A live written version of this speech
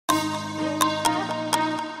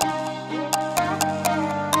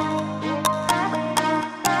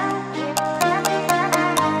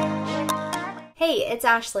Hey, it's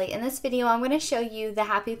Ashley. In this video, I'm going to show you the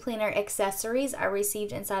Happy Planner accessories I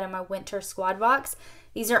received inside of my winter squad box.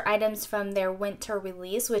 These are items from their winter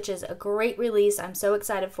release, which is a great release. I'm so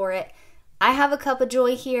excited for it. I have a cup of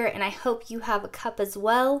joy here, and I hope you have a cup as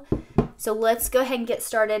well. So let's go ahead and get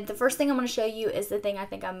started. The first thing I'm going to show you is the thing I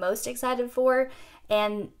think I'm most excited for,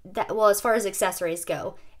 and that, well, as far as accessories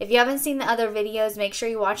go. If you haven't seen the other videos, make sure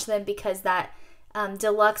you watch them because that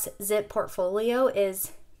deluxe zip portfolio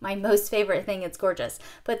is my most favorite thing. It's gorgeous.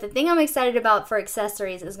 But the thing I'm excited about for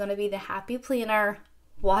accessories is going to be the Happy Planner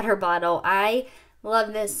water bottle. I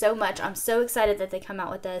love this so much. I'm so excited that they come out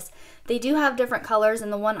with this. They do have different colors,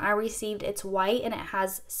 and the one I received, it's white and it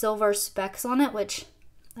has silver specks on it, which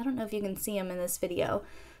I don't know if you can see them in this video,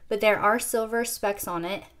 but there are silver specks on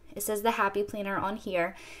it. It says the Happy Planner on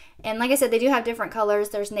here. And like I said, they do have different colors.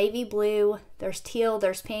 There's navy blue, there's teal,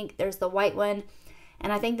 there's pink, there's the white one.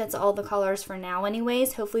 And I think that's all the colors for now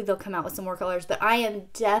anyways. Hopefully they'll come out with some more colors. But I am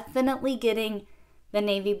definitely getting the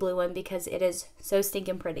navy blue one because it is so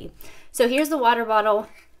stinking pretty. So here's the water bottle.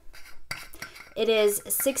 It is a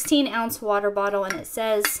 16-ounce water bottle, and it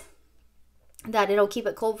says that it'll keep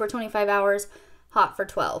it cold for 25 hours, hot for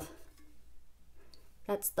 12.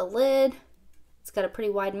 That's the lid. It's got a pretty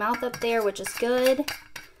wide mouth up there, which is good.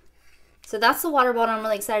 So that's the water bottle. I'm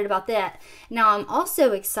really excited about that. Now I'm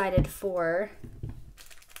also excited for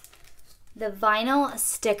the vinyl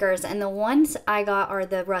stickers, and the ones I got are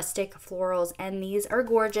the rustic florals, and these are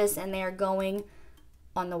gorgeous, and they are going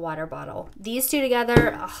on the water bottle. These two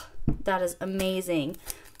together, oh, that is amazing.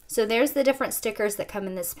 So there's the different stickers that come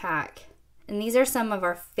in this pack, and these are some of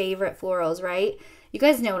our favorite florals, right? You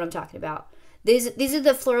guys know what I'm talking about. These are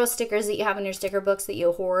the floral stickers that you have in your sticker books that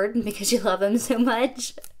you hoard because you love them so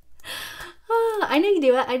much. Oh, I know you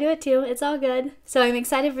do it. I do it too. It's all good. So I'm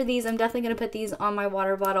excited for these. I'm definitely going to put these on my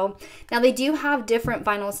water bottle. Now they do have different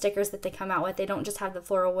vinyl stickers that they come out with. They don't just have the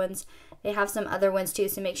floral ones. They have some other ones too,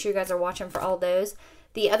 so make sure you guys are watching for all those.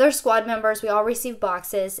 The other squad members, we all receive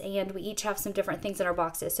boxes, and we each have some different things in our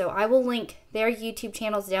boxes. So I will link their YouTube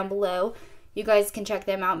channels down below. You guys can check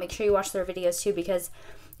them out. Make sure you watch their videos too, because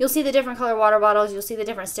you'll see the different color water bottles, you'll see the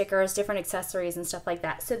different stickers, different accessories, and stuff like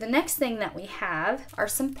that. So the next thing that we have are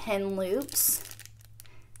some pen loops.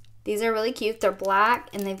 These are really cute. They're black,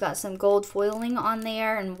 and they've got some gold foiling on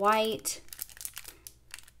there and white.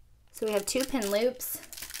 So we have 2 pen loops.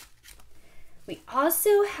 We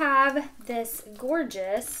also have this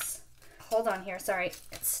gorgeous, hold on here, sorry,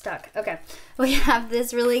 it's stuck. Okay, we have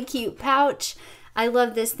this really cute pouch. I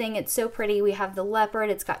love this thing. It's so pretty. We have the leopard.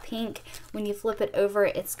 It's got pink. When you flip it over,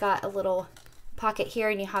 it's got a little pocket here,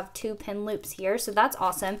 and you have 2 pin loops here. So that's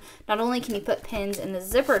awesome. Not only can you put pins in the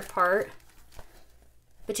zippered part,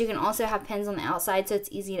 but you can also have pins on the outside, so it's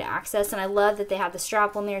easy to access. And I love that they have the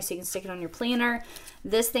strap on there so you can stick it on your planner.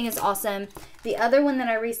 This thing is awesome. The other one that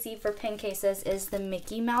I received for pin cases is the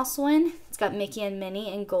Mickey Mouse one. It's got Mickey and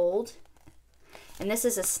Minnie in gold. And this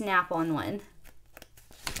is a snap-on one.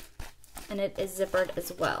 And it is zippered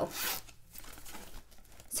as well.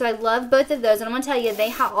 So I love both of those, and I'm going to tell you,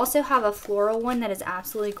 they also have a floral one that is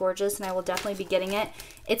absolutely gorgeous, and I will definitely be getting it.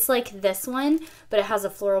 It's like this one, but it has a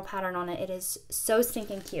floral pattern on it. It is so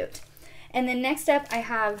stinking cute. And then next up, I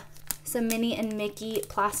have some Minnie and Mickey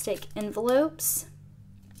plastic envelopes.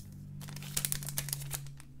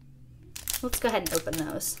 Let's go ahead and open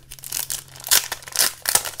those.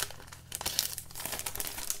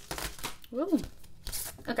 Ooh.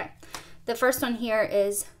 Okay. The first one here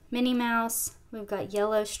is Minnie Mouse. We've got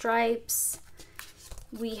yellow stripes.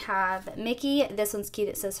 We have Mickey. This one's cute.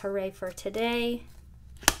 It says hooray for today.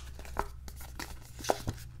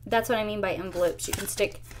 That's what I mean by envelopes. You can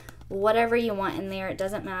stick whatever you want in there. It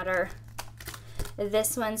doesn't matter.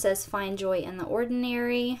 This one says find joy in the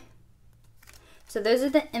ordinary. So those are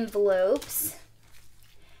the envelopes.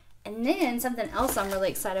 And then something else I'm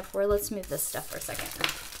really excited for. Let's move this stuff for a second.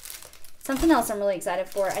 Something else I'm really excited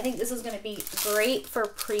for. I think this is going to be great for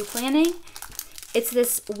pre-planning. It's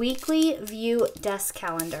this weekly view desk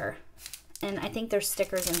calendar. And I think there's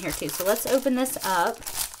stickers in here too. So let's open this up.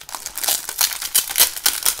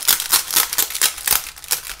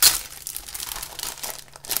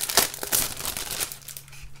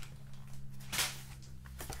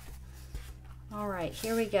 All right,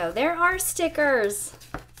 here we go. There are stickers.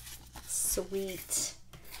 Sweet.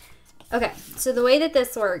 Okay, so the way that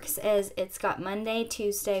this works is it's got Monday,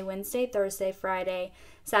 Tuesday, Wednesday, Thursday, Friday,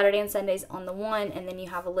 Saturday, and Sundays on the one, and then you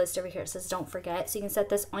have a list over here. It says don't forget, so you can set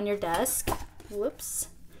this on your desk. Whoops.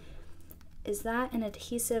 Is that an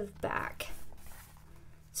adhesive back?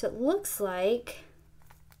 So it looks like,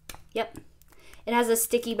 yep, it has a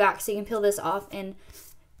sticky back, so you can peel this off and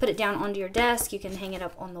put it down onto your desk. You can hang it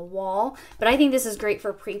up on the wall. But I think this is great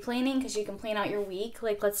for pre-planning because you can plan out your week.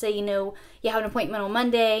 Like, let's say you know you have an appointment on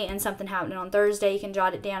Monday and something happened on Thursday. You can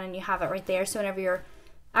jot it down and you have it right there. So whenever you're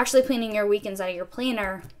actually planning your week inside of your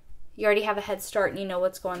planner, you already have a head start and you know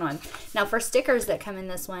what's going on. Now, for stickers that come in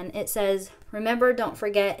this one, it says, remember, don't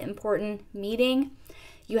forget, important meeting.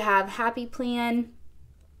 You have happy plan.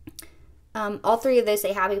 All three of those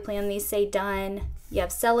say happy plan. These say done. You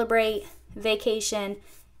have celebrate, vacation,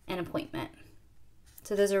 and appointment.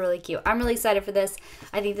 So those are really cute. I'm really excited for this.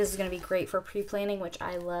 I think this is going to be great for pre-planning, which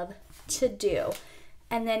I love to do.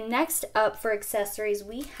 And then next up for accessories,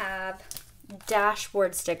 we have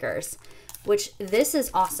dashboard stickers, which this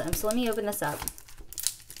is awesome. So let me open this up.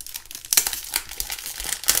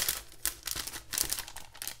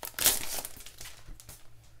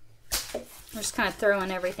 I'm just kind of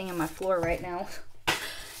throwing everything on my floor right now.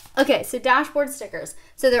 Okay, so dashboard stickers.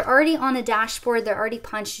 So they're already on a dashboard. They're already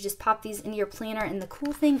punched. You just pop these into your planner. And the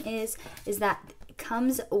cool thing is that it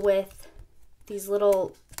comes with these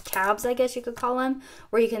little tabs, I guess you could call them,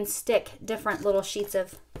 where you can stick different little sheets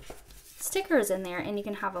of stickers in there and you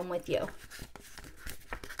can have them with you.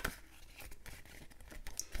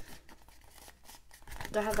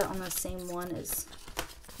 Do I have that on the same one as,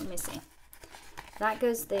 let me see. That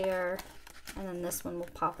goes there, and then this one will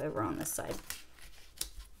pop over on this side.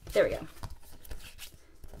 There we go.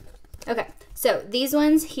 Okay, so these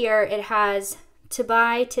ones here, it has to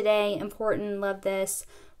buy, today, important, love this,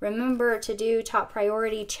 remember, to do, top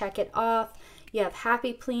priority, check it off. You have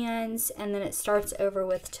happy plans, and then it starts over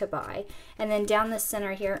with to buy. And then down the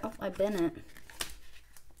center here, oh, I bent it.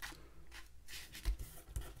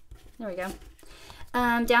 There we go.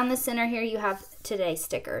 Down the center here, you have today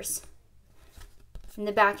stickers. And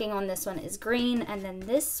the backing on this one is green, and then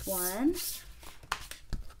this one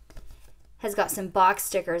has got some box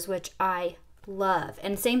stickers, which I love.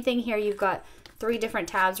 And same thing here, you've got 3 different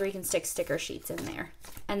tabs where you can stick sticker sheets in there.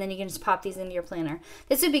 And then you can just pop these into your planner.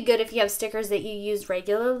 This would be good if you have stickers that you use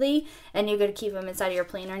regularly and you're going to keep them inside of your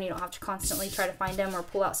planner and you don't have to constantly try to find them or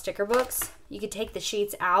pull out sticker books. You could take the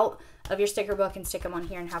sheets out of your sticker book and stick them on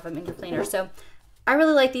here and have them in your planner. So I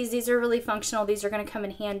really like these. These are really functional. These are going to come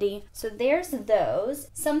in handy. So there's those.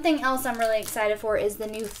 Something else I'm really excited for is the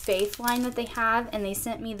new Faith line that they have, and they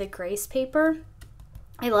sent me the Grace paper.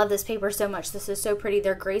 I love this paper so much. This is so pretty.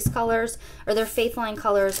 Their Grace colors, or their Faith line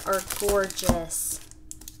colors, are gorgeous.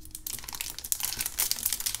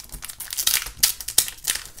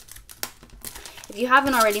 If you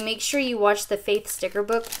haven't already, make sure you watch the Faith sticker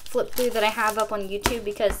book flip through that I have up on YouTube,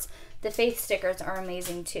 because the Faith stickers are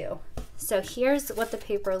amazing too. So here's what the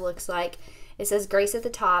paper looks like. It says Grace at the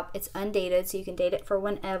top. It's undated, so you can date it for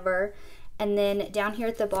whenever. And then down here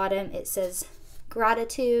at the bottom, it says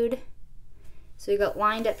gratitude. So we got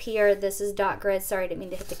lined up here. This is dot grid. Sorry, I didn't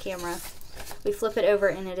mean to hit the camera. We flip it over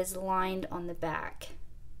and it is lined on the back.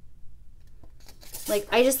 Like,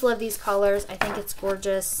 I just love these colors. I think it's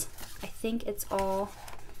gorgeous. I think it's all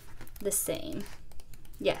the same.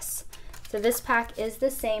 Yes. So this pack is the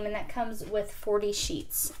same, and that comes with 40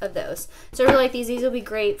 sheets of those. So I really like these. These will be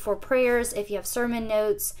great for prayers, if you have sermon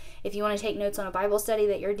notes, if you want to take notes on a Bible study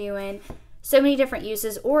that you're doing. So many different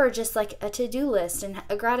uses, or just like a to-do list and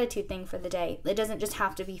a gratitude thing for the day. It doesn't just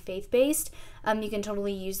have to be faith-based. You can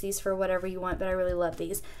totally use these for whatever you want, but I really love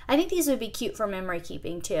these. I think these would be cute for memory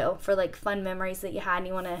keeping too, for like fun memories that you had and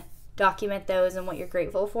you want to document those and what you're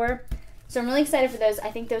grateful for. So I'm really excited for those.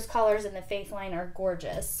 I think those colors in the Faith line are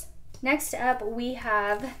gorgeous. Next up, we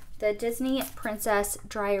have the Disney Princess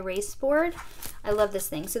Dry Erase Board. I love this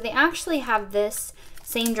thing. So they actually have this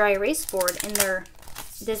same dry erase board in their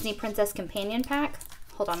Disney Princess Companion Pack.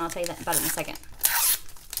 Hold on, I'll tell you that about it in a second.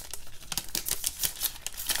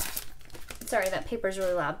 Sorry, that paper's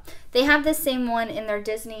really loud. They have this same one in their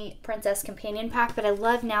Disney Princess Companion Pack, but I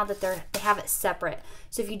love now that they have it separate.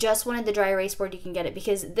 So if you just wanted the dry erase board, you can get it,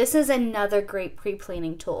 because this is another great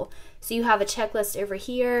pre-planning tool. So you have a checklist over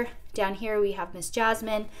here. Down here we have Miss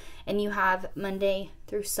Jasmine, and you have Monday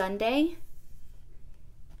through Sunday.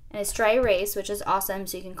 And it's dry erase, which is awesome,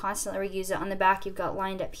 so you can constantly reuse it. On the back, you've got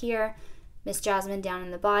lined up here, Miss Jasmine down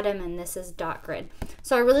in the bottom, and this is dot grid.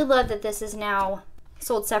 So I really love that this is now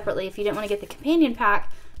sold separately. If you didn't want to get the companion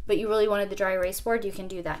pack, but you really wanted the dry erase board, you can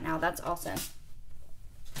do that now. That's awesome.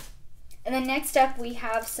 And then next up, we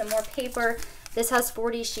have some more paper. This has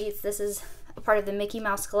 40 sheets. This is a part of the Mickey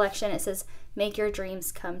Mouse collection. It says, make your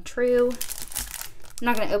dreams come true. I'm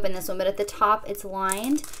not going to open this one, but at the top, it's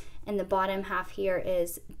lined, and the bottom half here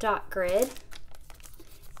is dot grid.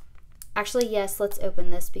 Actually, yes, let's open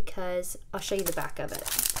this because I'll show you the back of it.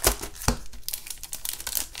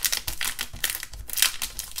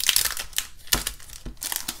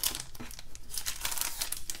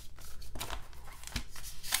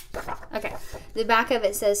 Okay, the back of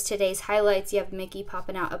it says today's highlights. You have Mickey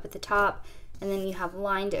popping out up at the top, and then you have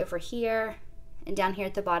lined over here, and down here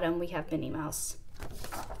at the bottom we have Minnie Mouse.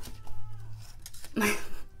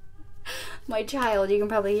 My child, you can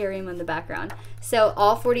probably hear him in the background. So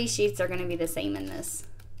all 40 sheets are going to be the same in this.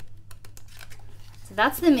 So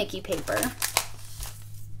that's the Mickey paper.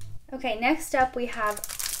 Okay, next up we have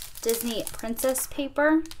Disney Princess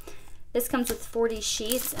paper. This comes with 40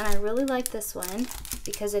 sheets, and I really like this one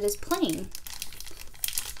because it is plain.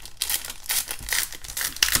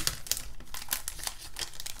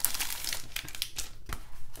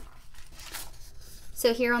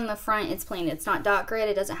 So here on the front, it's plain. It's not dot grid.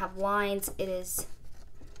 It doesn't have lines. It is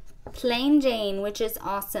plain Jane, which is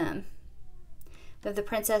awesome. We have the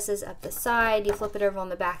princesses up the side. You flip it over on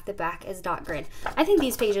the back. The back is dot grid. I think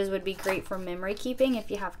these pages would be great for memory keeping if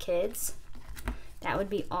you have kids. That would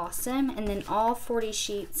be awesome. And then all 40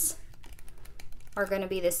 sheets are going to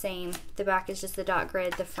be the same. The back is just the dot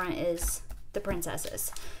grid. The front is the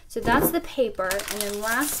princesses. So that's the paper. And then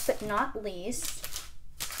last but not least,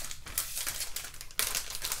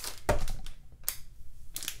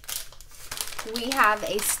 we have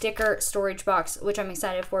a sticker storage box, which I'm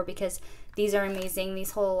excited for because these are amazing.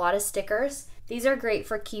 These hold a lot of stickers. These are great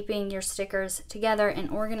for keeping your stickers together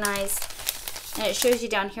and organized. And it shows you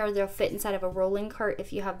down here they'll fit inside of a rolling cart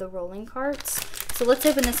if you have the rolling carts. So let's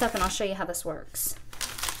open this up and I'll show you how this works.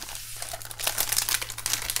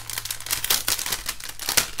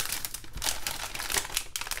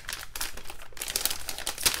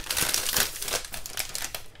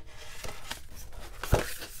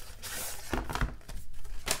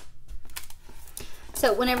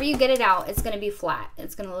 So whenever you get it out, it's going to be flat.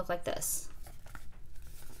 It's going to look like this.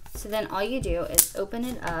 So then all you do is open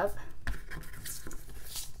it up.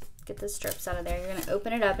 Get the strips out of there. You're going to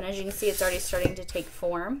open it up, and as you can see, it's already starting to take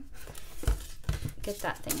form. Get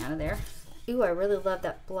that thing out of there. Ooh, I really love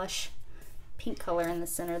that blush pink color in the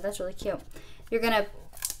center. That's really cute. You're going to...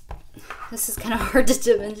 This is kind of hard to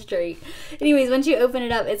demonstrate. Anyways, once you open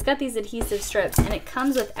it up, it's got these adhesive strips, and it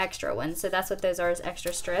comes with extra ones. So that's what those are, is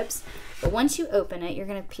extra strips. But once you open it, you're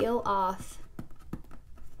going to peel off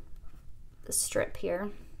the strip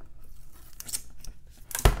here.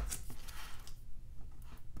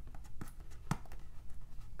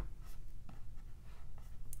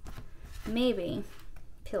 Maybe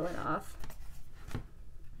peel it off.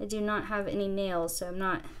 I do not have any nails, so I'm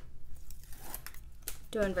not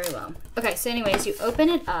doing very well. Okay, so anyways, you open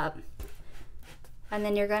it up, and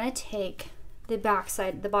then you're gonna take the back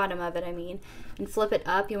side, the bottom of it, I mean, and flip it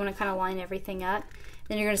up. You wanna kind of line everything up.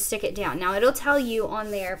 Then you're gonna stick it down. Now it'll tell you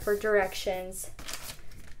on there for directions.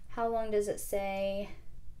 How long does it say?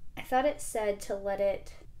 I thought it said to let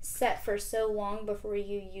it set for so long before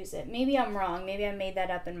you use it. Maybe I'm wrong. Maybe I made that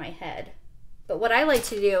up in my head. But what I like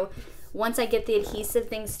to do, once I get the adhesive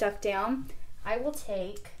thing stuck down, I will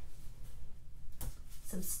take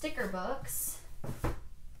some sticker books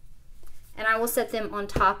and I will set them on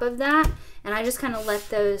top of that, and I just kind of let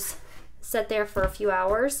those set there for a few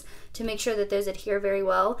hours to make sure that those adhere very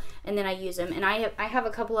well, and then I use them. And I have a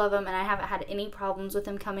couple of them, and I haven't had any problems with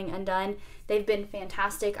them coming undone. They've been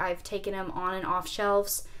fantastic. I've taken them on and off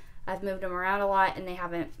shelves. I've moved them around a lot, and they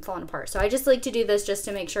haven't fallen apart. So I just like to do this just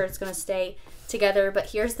to make sure it's going to stay together.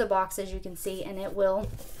 But here's the box, as you can see, and it will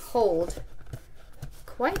hold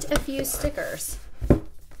quite a few stickers.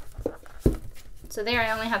 So there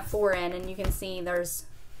I only have 4 in, and you can see there's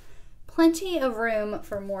plenty of room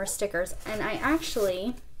for more stickers. And I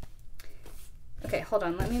actually, okay, hold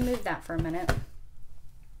on, let me move that for a minute.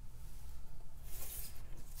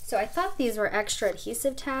 So I thought these were extra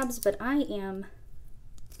adhesive tabs, but I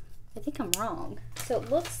think I'm wrong. So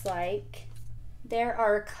it looks like there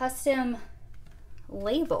are custom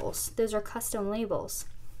labels. Those are custom labels.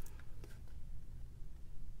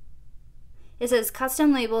 It says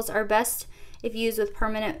custom labels are best if used with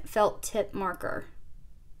permanent felt tip marker.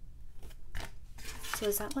 So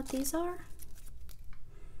is that what these are?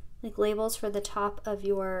 Like labels for the top of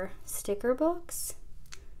your sticker books?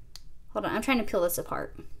 Hold on, I'm trying to peel this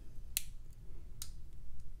apart.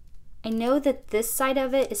 I know that this side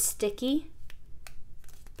of it is sticky,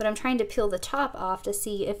 but I'm trying to peel the top off to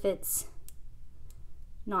see if it's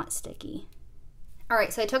not sticky. All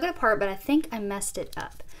right, so I took it apart, but I think I messed it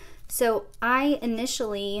up. So I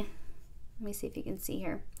initially, let me see if you can see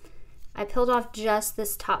here. I peeled off just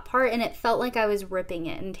this top part, and it felt like I was ripping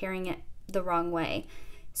it and tearing it the wrong way.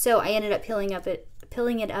 So I ended up peeling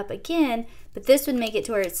it up again, but this would make it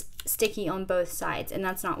to where it's sticky on both sides, and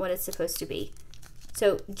that's not what it's supposed to be.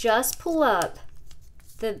 So just pull up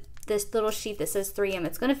this little sheet that says 3M.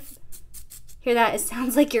 It's gonna hear that? It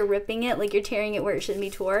sounds like you're ripping it, like you're tearing it where it shouldn't be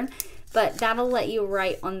torn. but that'll let you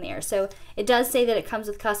write on there. So it does say that it comes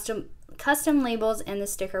with custom labels and the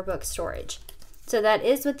sticker book storage. So that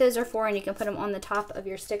is what those are for, and you can put them on the top of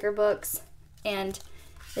your sticker books. And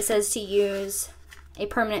it says to use a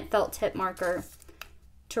permanent felt tip marker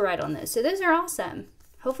to write on those. So those are awesome.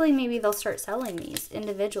 Hopefully maybe they'll start selling these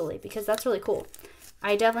individually, because that's really cool.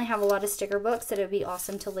 I definitely have a lot of sticker books that it would be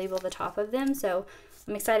awesome to label the top of them, so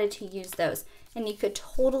I'm excited to use those. And you could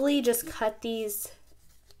totally just cut these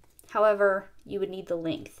however you would need the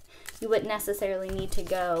length. You wouldn't necessarily need to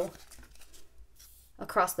go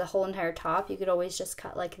across the whole entire top. You could always just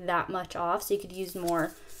cut like that much off, so you could use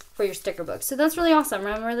more for your sticker book. So that's really awesome.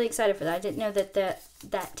 I'm really excited for that. I didn't know that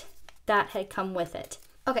that had come with it.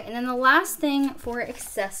 Okay, and then the last thing for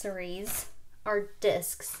accessories are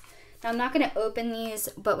discs. Now I'm not going to open these,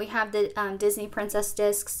 but we have the Disney Princess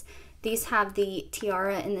discs. These have the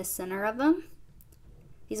tiara in the center of them.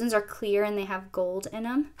 These ones are clear and they have gold in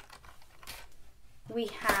them. We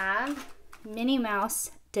have Minnie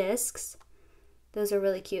Mouse discs. Those are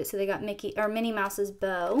really cute. So they got Minnie Mouse's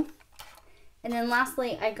bow. And then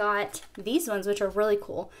lastly, I got these ones, which are really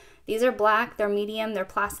cool. These are black, they're medium, they're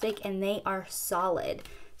plastic, and they are solid.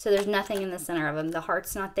 So there's nothing in the center of them. The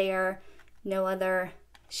heart's not there, no other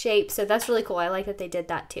shape. So that's really cool. I like that they did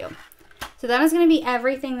that too. So that is going to be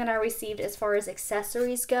everything that I received as far as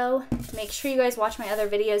accessories go. Make sure you guys watch my other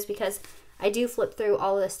videos, because I do flip through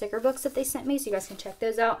all of the sticker books that they sent me, so you guys can check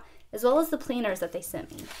those out, as well as the planners that they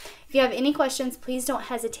sent me. If you have any questions, please don't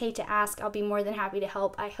hesitate to ask. I'll be more than happy to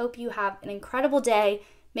help. I hope you have an incredible day.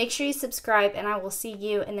 Make sure you subscribe, and I will see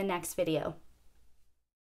you in the next video.